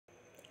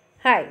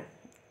Hi,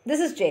 this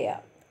is Jaya.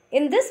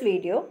 In this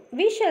video,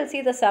 we shall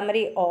see the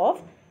summary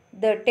of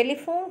the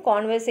telephone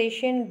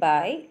conversation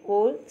by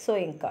Wole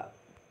Soyinka.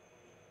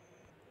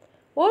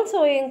 Wole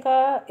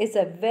Soyinka is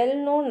a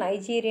well-known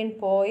Nigerian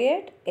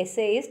poet,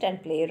 essayist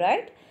and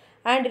playwright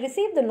and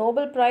received the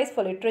Nobel Prize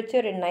for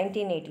Literature in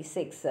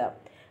 1986.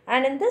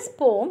 And in this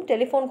poem,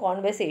 Telephone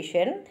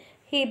Conversation,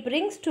 he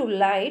brings to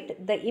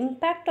light the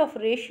impact of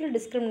racial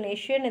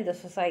discrimination in the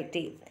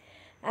society.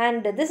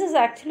 And this is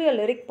actually a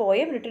lyric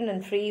poem written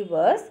in free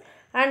verse,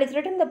 and it's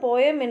written the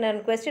poem in a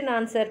question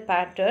answer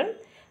pattern,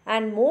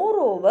 and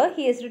moreover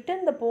he has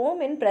written the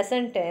poem in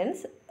present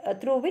tense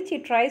through which he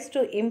tries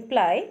to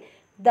imply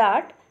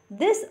that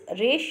this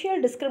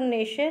racial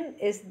discrimination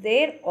is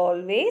there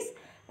always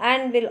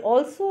and will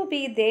also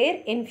be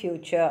there in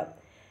future.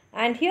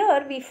 And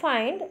here we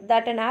find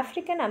that an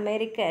African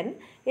American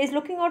is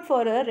looking out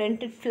for a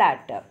rented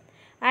flat,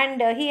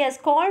 and he has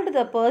called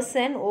the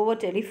person over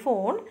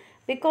telephone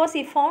because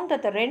he found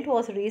that the rent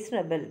was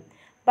reasonable,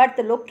 but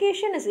the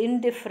location is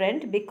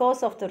indifferent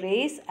because of the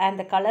race and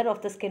the color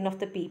of the skin of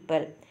the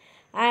people.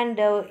 And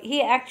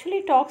he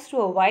actually talks to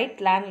a white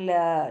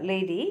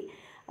landlady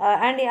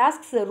and he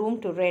asks the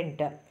room to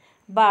rent.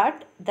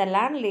 But the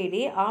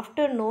landlady,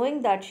 after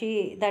knowing that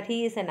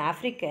he is an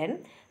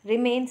African,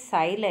 remains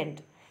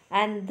silent.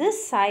 And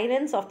this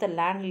silence of the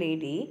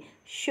landlady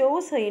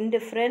shows her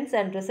indifference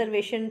and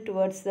reservation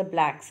towards the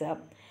blacks.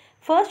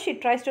 First, she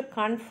tries to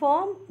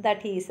confirm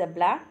that he is a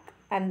black,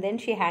 and then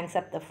she hangs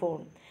up the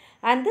phone.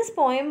 And this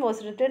poem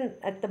was written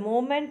at the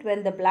moment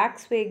when the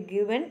blacks were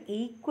given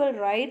equal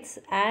rights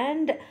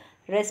and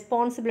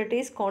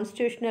responsibilities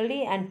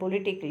constitutionally and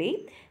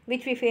politically,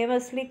 which we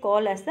famously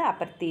call as the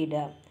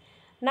apartheid.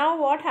 Now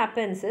what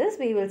happens is,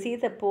 we will see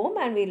the poem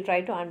and we will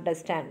try to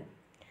understand.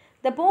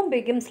 The poem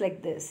begins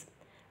like this.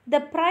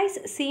 The price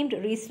seemed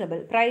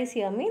reasonable. Price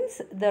here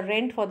means the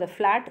rent for the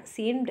flat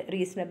seemed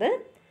reasonable.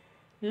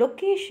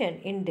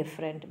 Location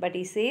indifferent, but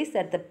he says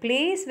that the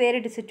place where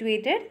it is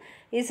situated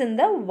is in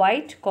the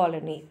white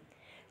colony.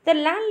 The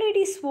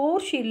landlady swore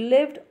she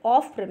lived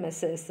off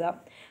premises,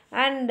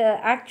 and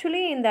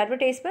actually in the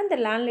advertisement the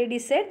landlady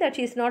said that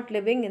she is not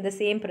living in the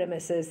same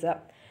premises.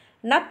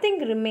 Nothing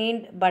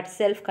remained but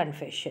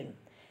self-confession.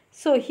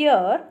 So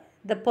here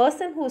the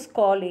person who is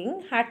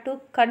calling had to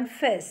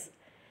confess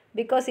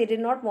because he did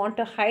not want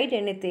to hide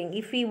anything.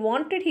 If he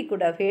wanted, he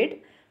could have hid,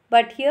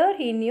 but here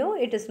he knew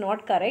it is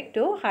not correct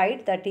to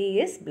hide that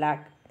he is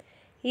black.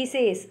 He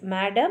says,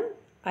 "Madam,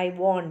 I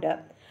warned.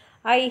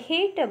 I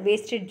hate a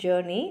wasted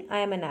journey. I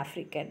am an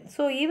African."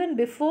 So even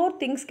before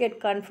things get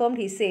confirmed,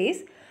 he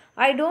says,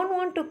 I don't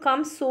want to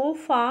come so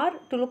far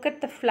to look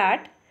at the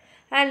flat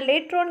and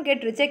later on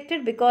get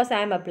rejected because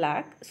I am a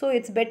black. So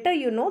it's better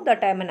you know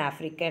that I am an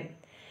African.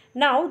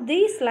 Now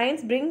these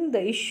lines bring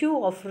the issue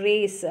of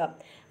race,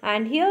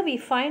 and here we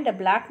find a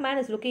black man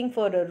is looking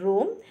for a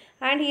room,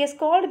 and he has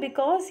called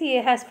because he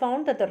has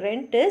found that the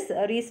rent is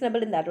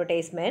reasonable in the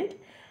advertisement,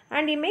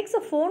 and he makes a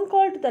phone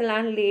call to the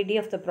landlady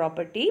of the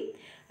property,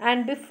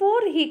 and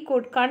before he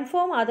could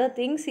confirm other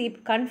things, he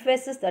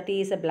confesses that he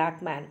is a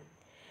black man.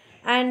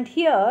 And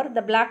here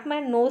the black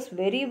man knows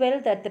very well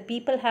that the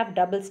people have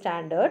double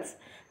standards.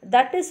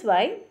 That is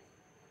why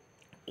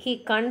he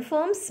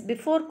confirms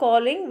before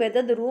calling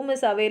whether the room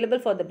is available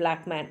for the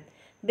black man,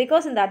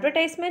 because in the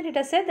advertisement it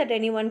has said that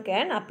anyone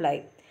can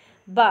apply.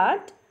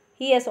 But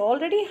he has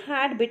already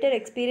had bitter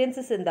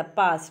experiences in the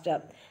past,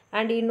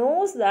 and he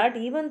knows that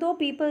even though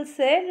people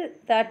said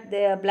that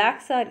the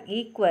blacks are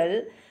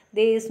equal,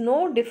 there is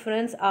no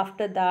difference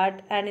after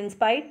that, and in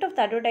spite of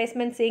the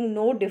advertisement saying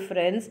no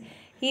difference,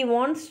 he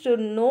wants to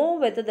know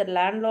whether the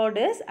landlord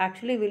is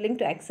actually willing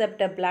to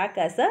accept a black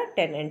as a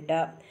tenant,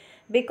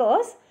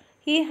 because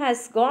he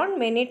has gone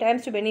many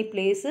times to many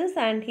places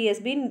and he has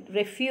been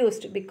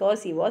refused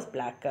because he was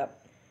black.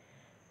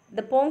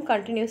 The poem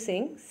continues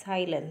saying,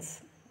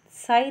 silence.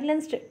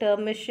 Silenced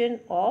termination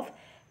of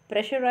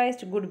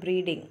pressurized good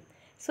breeding.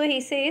 So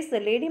he says the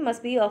lady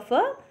must be of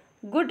a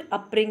good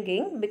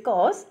upbringing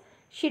because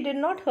she did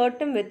not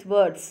hurt him with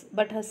words,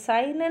 but her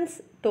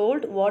silence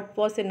told what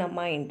was in her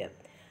mind.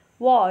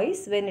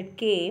 Voice, when it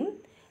came,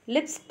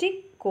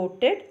 lipstick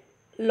coated,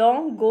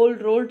 long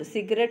gold rolled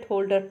cigarette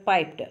holder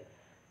piped.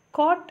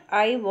 Caught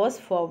eye was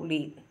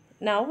foully.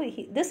 Now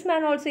this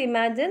man also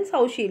imagines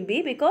how she'll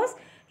be because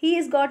he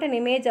has got an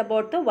image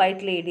about the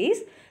white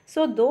ladies.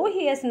 So though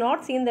he has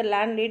not seen the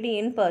landlady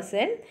in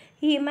person,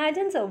 he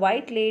imagines a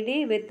white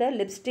lady with a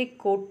lipstick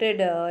coated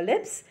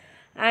lips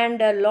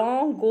and a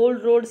long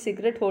gold rolled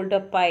cigarette holder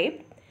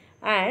pipe.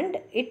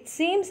 And it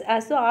seems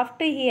as though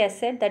after he has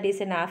said that he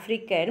is an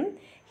African,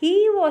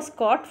 he was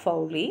caught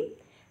foully.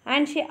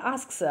 And she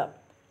asks her,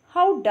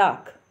 how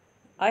dark?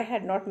 I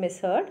had not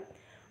misheard.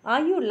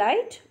 Are you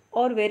light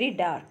or very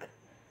dark?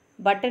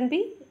 Button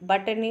B,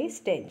 button A,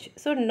 stench.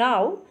 So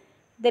now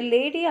the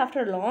lady,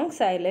 after a long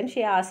silence,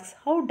 she asks,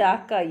 how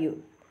dark are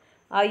you?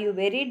 Are you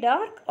very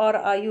dark or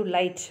are you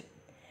light?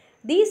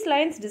 These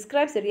lines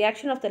describes the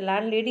reaction of the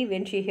landlady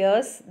when she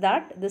hears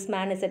that this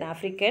man is an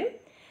African,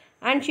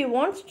 and she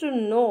wants to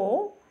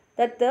know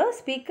that the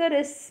speaker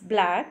is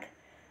black,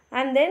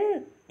 and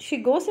then she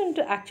goes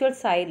into actual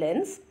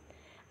silence,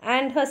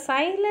 and her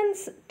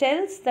silence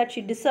tells that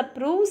she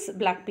disapproves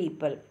black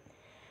people.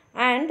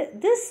 And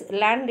this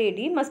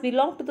landlady must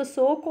belong to the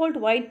so-called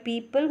white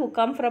people who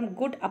come from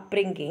good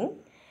upbringing,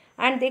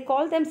 and they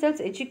call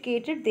themselves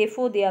educated,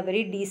 therefore they are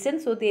very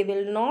decent, so they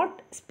will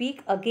not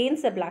speak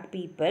against the black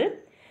people.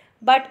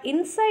 But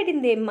inside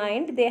in their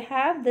mind, they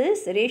have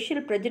this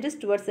racial prejudice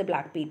towards the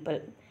black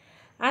people.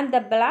 And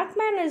the black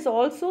man is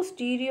also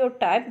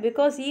stereotyped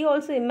because he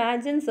also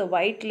imagines a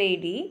white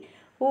lady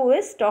who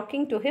is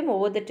talking to him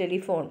over the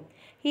telephone.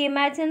 He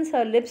imagines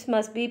her lips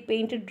must be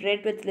painted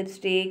red with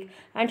lipstick,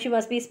 and she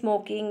must be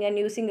smoking and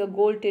using a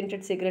gold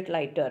tinted cigarette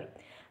lighter.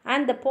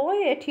 And the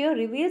poet here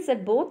reveals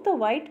that both the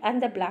white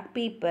and the black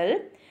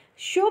people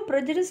show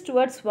prejudice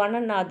towards one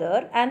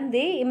another, and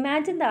they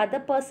imagine the other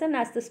person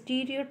as the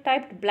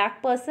stereotyped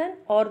black person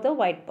or the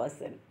white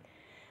person.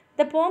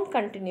 The poem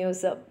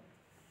continues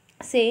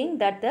saying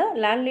that the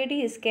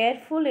landlady is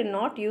careful in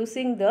not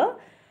using the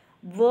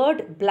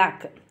word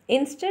black.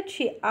 Instead,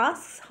 she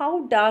asks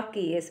how dark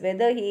he is,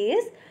 whether he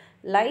is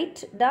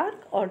light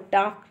dark or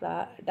dark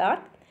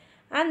dark.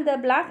 And the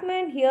black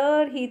man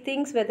here, he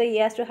thinks whether he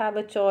has to have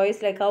a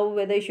choice, like how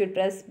whether he should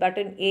press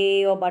button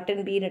A or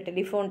button B in a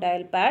telephone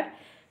dial pad,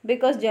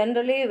 because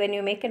generally when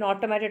you make an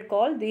automated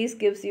call, these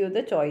gives you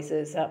the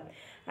choices.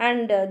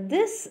 And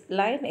this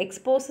line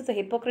exposes the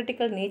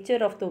hypocritical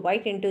nature of the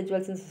white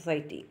individuals in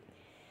society.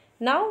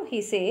 Now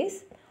he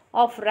says,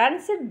 of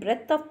rancid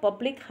breath of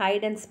public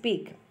hide and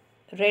speak,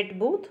 red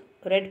booth,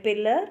 red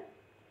pillar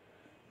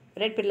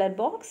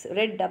box,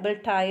 red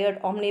double-tired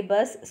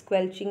omnibus,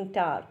 squelching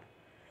tar.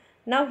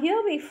 Now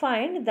here we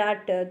find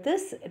that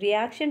this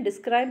reaction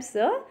describes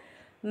the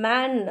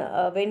man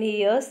when he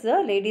hears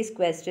the lady's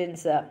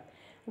questions.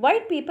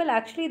 White people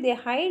actually they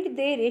hide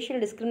their racial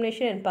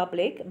discrimination in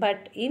public,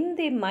 but in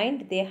their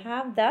mind they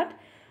have that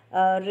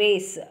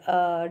race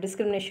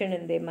discrimination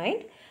in their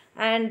mind.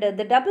 And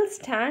the double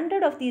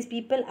standard of these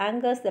people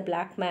angers the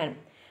black man,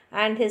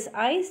 and his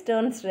eyes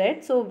turns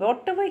red. So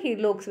whatever he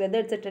looks, whether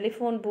it's a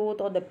telephone booth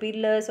or the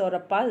pillars or a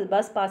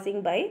bus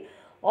passing by,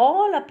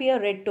 all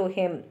appear red to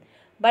him.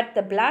 But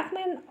the black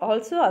man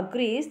also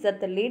agrees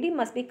that the lady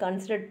must be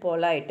considered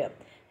polite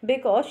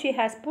because she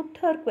has put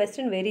her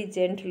question very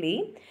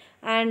gently,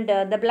 and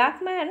the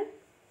black man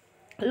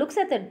looks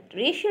at the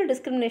racial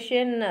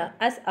discrimination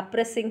as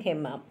oppressing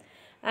him.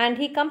 And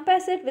he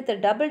compares it with a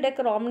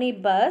double-decker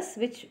omnibus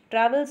which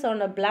travels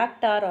on a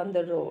black tar on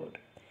the road.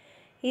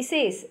 He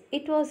says,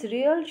 it was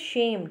real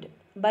shamed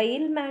by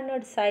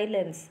ill-mannered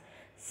silence,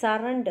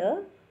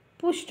 surrender,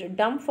 pushed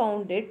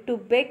dumbfounded to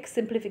beg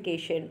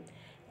simplification.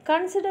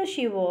 Consider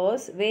she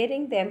was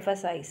wearing the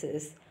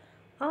emphasizes.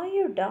 Are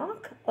you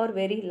dark or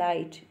very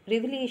light?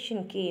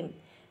 Revelation came.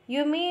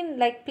 You mean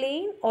like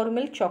plain or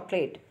milk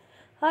chocolate?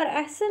 Her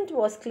accent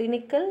was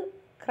clinical,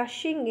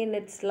 crushing in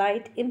its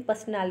light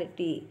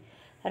impersonality.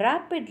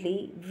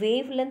 Rapidly,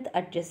 wavelength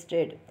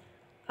adjusted.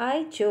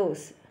 I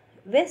chose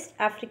West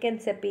African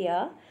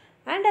sepia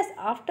and as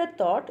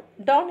afterthought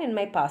down in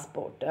my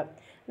passport.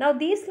 Now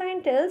this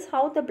line tells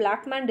how the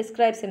black man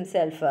describes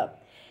himself.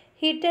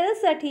 He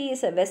tells that he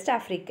is a West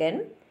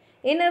African.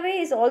 In a way,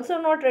 he is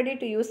also not ready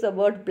to use the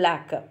word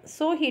black.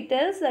 So he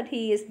tells that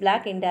he is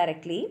black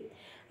indirectly,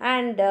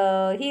 and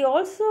he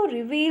also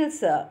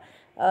reveals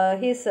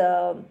his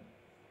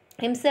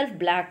himself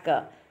black.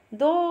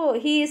 Though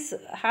he is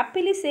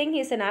happily saying he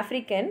is an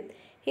African,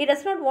 he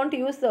does not want to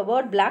use the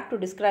word black to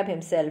describe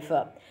himself.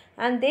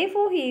 And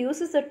therefore, he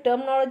uses the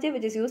terminology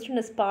which is used in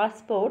his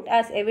passport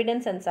as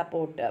evidence and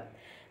support.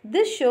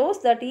 This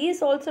shows that he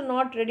is also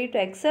not ready to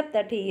accept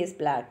that he is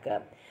black.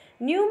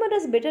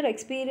 Numerous bitter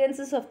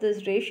experiences of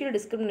this racial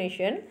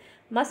discrimination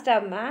must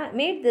have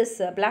made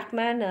this black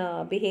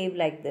man behave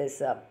like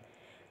this.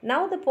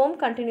 Now the poem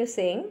continues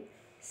saying,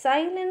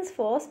 silence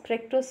was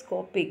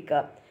spectroscopic.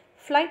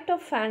 Flight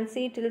of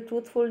fancy till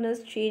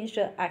truthfulness changed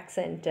her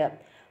accent.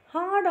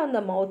 Hard on the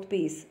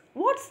mouthpiece.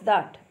 What's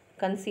that?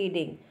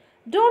 Conceding.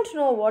 Don't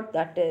know what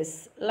that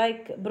is.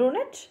 Like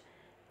brunette?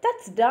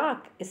 That's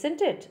dark,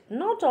 isn't it?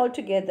 Not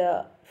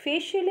altogether.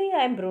 Facially,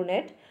 I am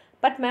brunette.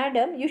 But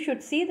madam, you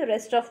should see the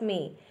rest of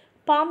me.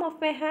 Palm of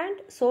my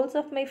hand, soles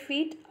of my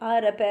feet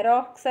are a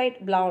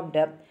peroxide blonde.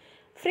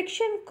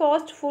 Friction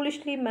caused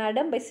foolishly,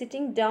 madam, by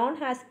sitting down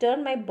has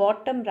turned my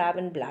bottom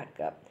raven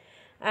black.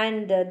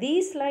 And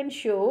these lines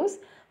shows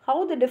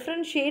how the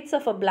different shades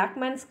of a black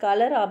man's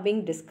color are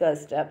being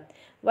discussed.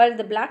 While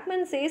the black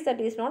man says that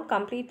he is not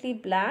completely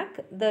black,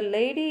 the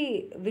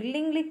lady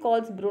willingly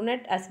calls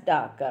brunette as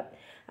dark.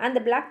 And the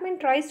black man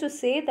tries to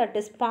say that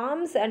his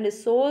palms and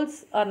his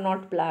soles are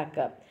not black.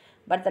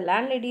 But the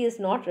landlady is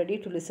not ready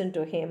to listen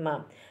to him.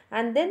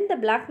 And then the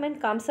black man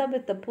comes up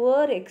with a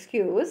poor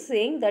excuse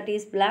saying that he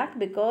is black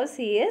because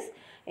he has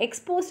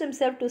exposed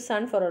himself to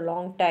sun for a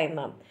long time.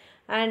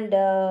 And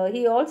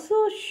he also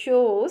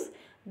shows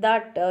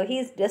that he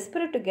is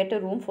desperate to get a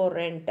room for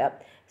rent.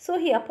 So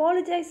he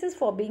apologizes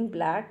for being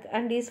black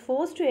and is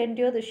forced to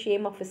endure the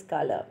shame of his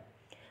color.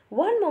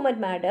 One moment,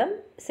 madam,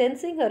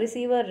 sensing her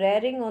receiver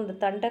raring on the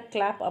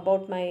thunderclap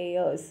about my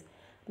ears.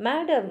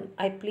 Madam,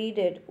 I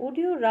pleaded,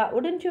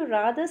 wouldn't you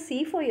rather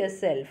see for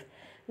yourself?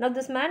 Now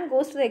this man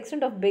goes to the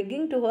extent of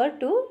begging to her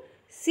to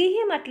see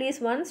him at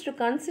least once, to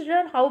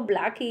consider how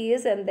black he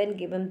is and then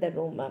give him the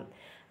room.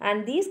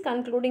 And these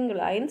concluding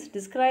lines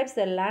describes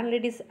the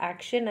landlady's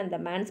action and the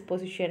man's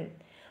position.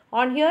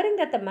 On hearing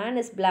that the man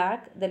is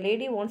black, the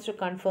lady wants to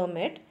confirm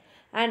it,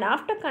 and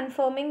after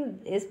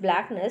confirming his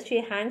blackness,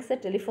 she hangs the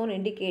telephone,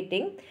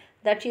 indicating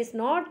that she is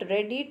not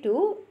ready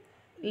to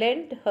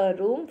lend her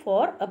room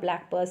for a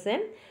black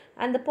person.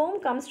 And the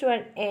poem comes to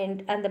an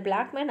end, and the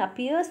black man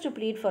appears to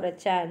plead for a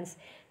chance.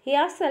 He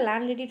asks the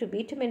landlady to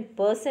meet him in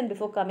person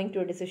before coming to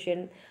a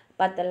decision,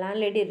 but the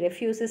landlady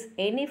refuses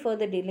any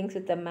further dealings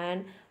with the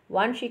man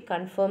once she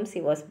confirms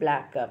he was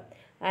black.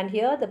 And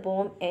here the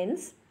poem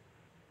ends.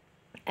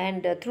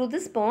 And through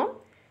this poem,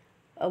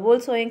 Wole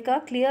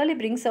Soyinka clearly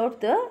brings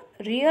out the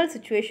real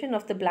situation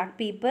of the black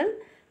people.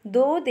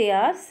 Though they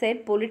are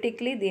said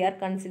politically, they are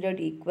considered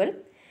equal.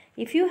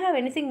 If you have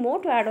anything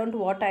more to add on to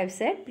what I have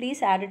said,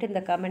 please add it in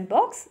the comment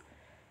box.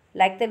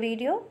 Like the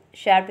video,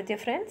 share it with your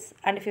friends,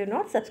 and if you have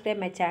not subscribed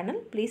my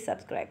channel, please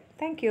subscribe.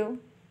 Thank you.